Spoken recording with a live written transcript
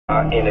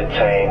I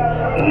entertain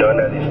none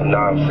of this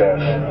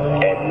nonsense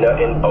and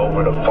nothing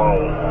over the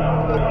phone.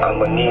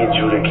 I'ma need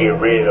you to get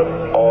rid of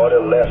all the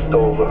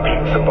leftover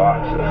pizza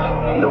boxes.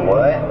 The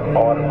what?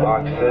 All the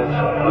boxes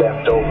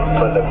left over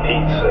from the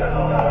pizza.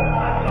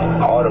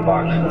 All the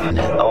boxes.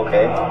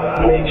 Okay.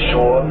 Make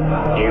sure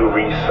you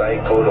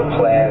recycle the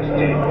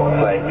plastic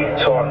like we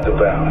talked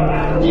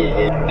about.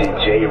 Yeah. Did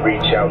Jay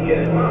reach out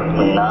yet?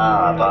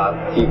 Nah,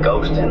 Bob. He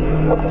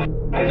ghosting. What the f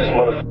is this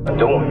motherfucker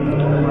doing?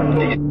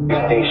 These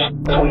think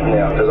sweet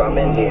now because I'm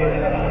in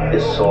here.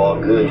 It's all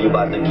good. You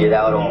about to get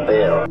out on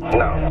bail.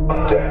 Nah,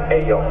 fuck that.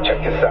 Hey, yo,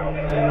 check this out.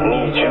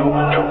 Need you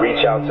to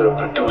reach out to the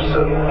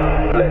producer.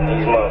 Let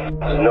these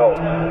motherfuckers know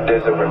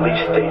there's a release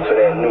date for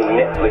that new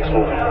Netflix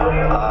movie.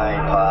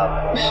 Alright,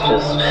 Pop.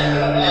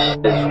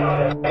 It's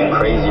fucking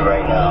crazy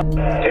right now.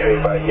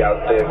 Everybody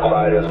out there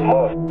quiet as a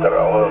motherfucker,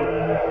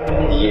 huh?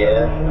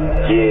 Yeah?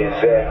 Yeah,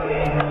 exactly.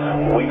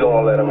 We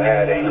gonna let them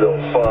have their little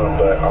fun,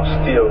 but I'm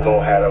still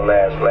gonna have the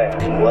last laugh.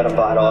 What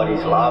about all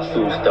these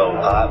lawsuits, though,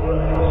 Pop?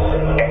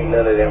 Ain't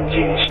none of them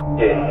getting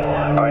shit.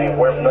 I ain't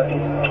worth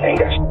nothing. Ain't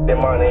got shit in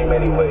my name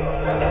anyway.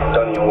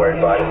 Don't even worry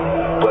about it.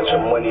 Bunch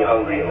of money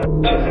hungry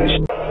bitches and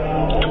shit.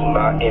 Do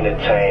not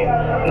entertain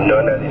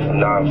none of this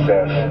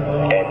nonsense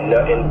and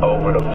nothing over the